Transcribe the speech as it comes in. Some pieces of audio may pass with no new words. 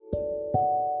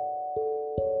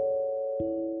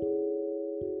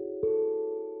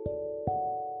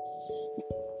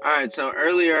All right, so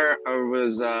earlier I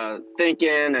was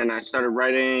thinking and I started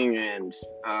writing, and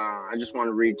I just want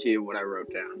to read to you what I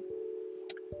wrote down.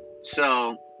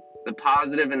 So, the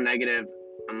positive and negative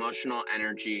emotional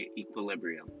energy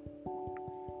equilibrium.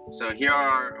 So, here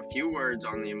are a few words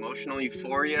on the emotional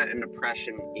euphoria and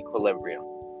depression equilibrium.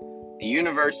 The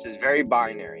universe is very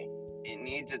binary, it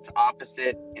needs its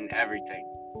opposite in everything.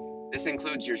 This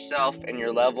includes yourself and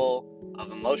your level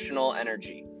of emotional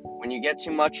energy. When you get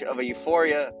too much of a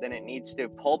euphoria, then it needs to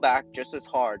pull back just as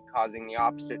hard, causing the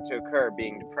opposite to occur,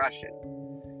 being depression.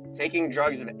 Taking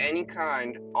drugs of any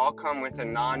kind all come with a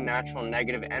non-natural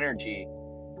negative energy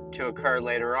to occur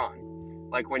later on,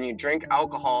 like when you drink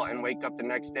alcohol and wake up the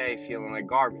next day feeling like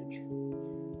garbage.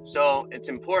 So it's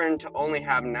important to only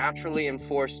have naturally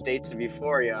enforced states of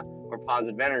euphoria or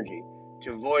positive energy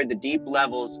to avoid the deep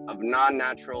levels of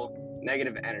non-natural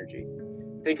negative energy.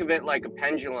 Think of it like a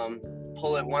pendulum.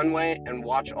 Pull it one way and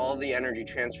watch all the energy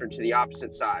transfer to the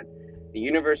opposite side. The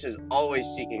universe is always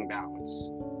seeking balance.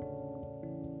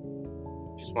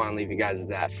 Just want to leave you guys with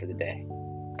that for the day.